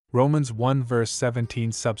Romans 1 verse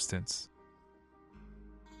 17 Substance.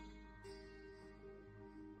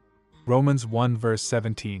 Romans 1 verse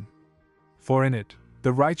 17. For in it,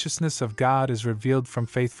 the righteousness of God is revealed from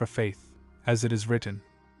faith for faith, as it is written,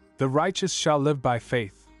 the righteous shall live by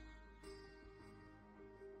faith.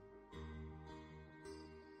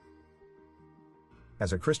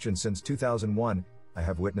 As a Christian since 2001, I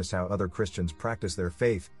have witnessed how other Christians practice their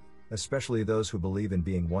faith, especially those who believe in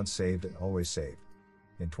being once saved and always saved.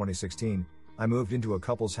 In 2016, I moved into a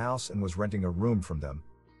couple's house and was renting a room from them.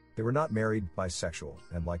 They were not married, bisexual,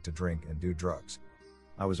 and liked to drink and do drugs.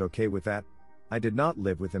 I was okay with that. I did not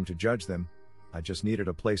live with them to judge them. I just needed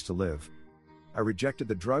a place to live. I rejected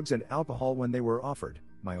the drugs and alcohol when they were offered.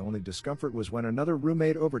 My only discomfort was when another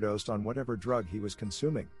roommate overdosed on whatever drug he was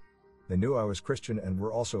consuming. They knew I was Christian and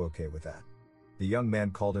were also okay with that. The young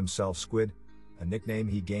man called himself Squid, a nickname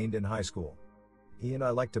he gained in high school. He and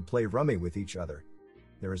I liked to play rummy with each other.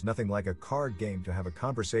 There is nothing like a card game to have a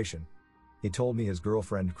conversation. He told me his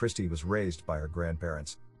girlfriend Christy was raised by her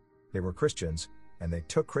grandparents. They were Christians, and they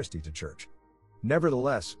took Christy to church.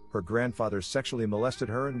 Nevertheless, her grandfather sexually molested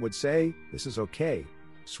her and would say, "This is okay,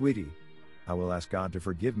 sweetie. I will ask God to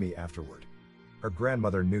forgive me afterward." Her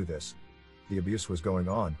grandmother knew this. The abuse was going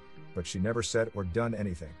on, but she never said or done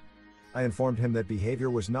anything. I informed him that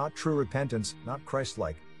behavior was not true repentance, not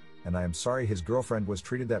Christ-like, and I am sorry his girlfriend was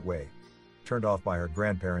treated that way. Turned off by her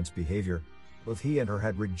grandparents' behavior, both he and her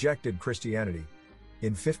had rejected Christianity.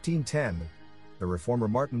 In 1510, the reformer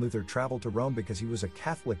Martin Luther traveled to Rome because he was a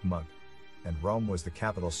Catholic monk, and Rome was the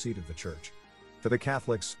capital seat of the church. For the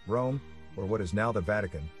Catholics, Rome, or what is now the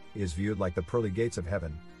Vatican, is viewed like the pearly gates of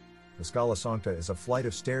heaven. The Scala Sancta is a flight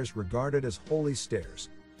of stairs regarded as holy stairs.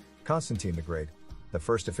 Constantine the Great, the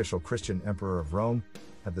first official Christian emperor of Rome,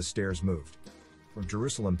 had the stairs moved from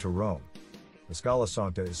Jerusalem to Rome. The Scala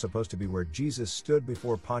Sancta is supposed to be where Jesus stood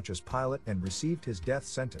before Pontius Pilate and received his death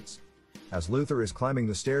sentence. As Luther is climbing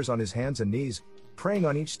the stairs on his hands and knees, praying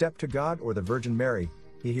on each step to God or the Virgin Mary,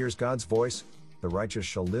 he hears God's voice, "The righteous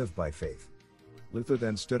shall live by faith." Luther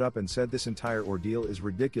then stood up and said this entire ordeal is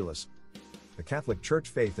ridiculous. The Catholic Church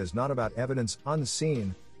faith is not about evidence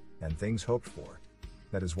unseen and things hoped for.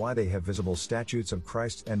 That is why they have visible statues of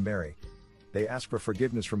Christ and Mary. They ask for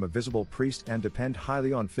forgiveness from a visible priest and depend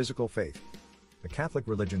highly on physical faith. The Catholic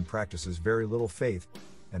religion practices very little faith,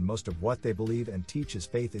 and most of what they believe and teach as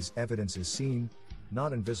faith is evidence is seen,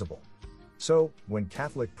 not invisible. So, when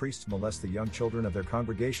Catholic priests molest the young children of their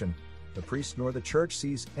congregation, the priest nor the church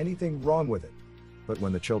sees anything wrong with it. But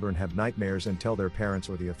when the children have nightmares and tell their parents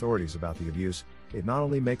or the authorities about the abuse, it not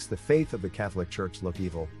only makes the faith of the Catholic Church look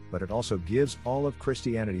evil, but it also gives all of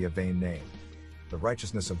Christianity a vain name. The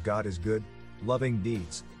righteousness of God is good, loving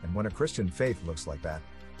deeds, and when a Christian faith looks like that,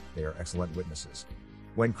 they are excellent witnesses.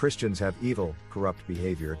 When Christians have evil, corrupt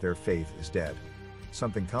behavior, their faith is dead.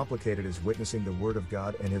 Something complicated is witnessing the Word of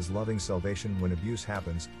God and His loving salvation when abuse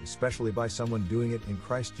happens, especially by someone doing it in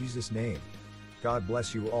Christ Jesus' name. God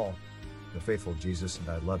bless you all. The faithful Jesus and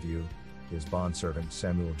I love you, His bondservant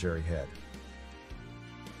Samuel Jerry Head.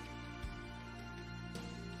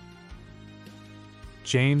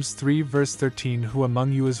 James 3 verse 13 Who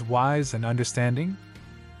among you is wise and understanding?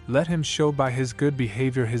 Let him show by his good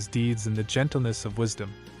behavior his deeds in the gentleness of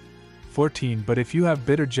wisdom. 14 But if you have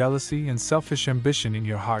bitter jealousy and selfish ambition in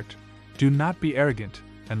your heart, do not be arrogant,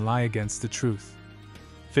 and lie against the truth.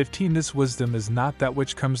 15 This wisdom is not that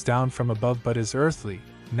which comes down from above but is earthly,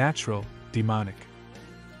 natural, demonic.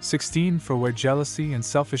 16 For where jealousy and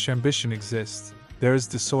selfish ambition exist, there is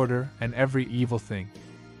disorder and every evil thing.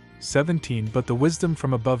 17 But the wisdom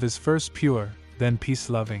from above is first pure, then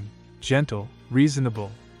peace-loving, gentle,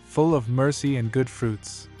 reasonable, full of mercy and good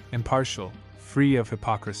fruits, impartial, free of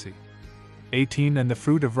hypocrisy. 18 And the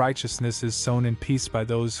fruit of righteousness is sown in peace by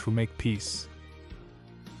those who make peace.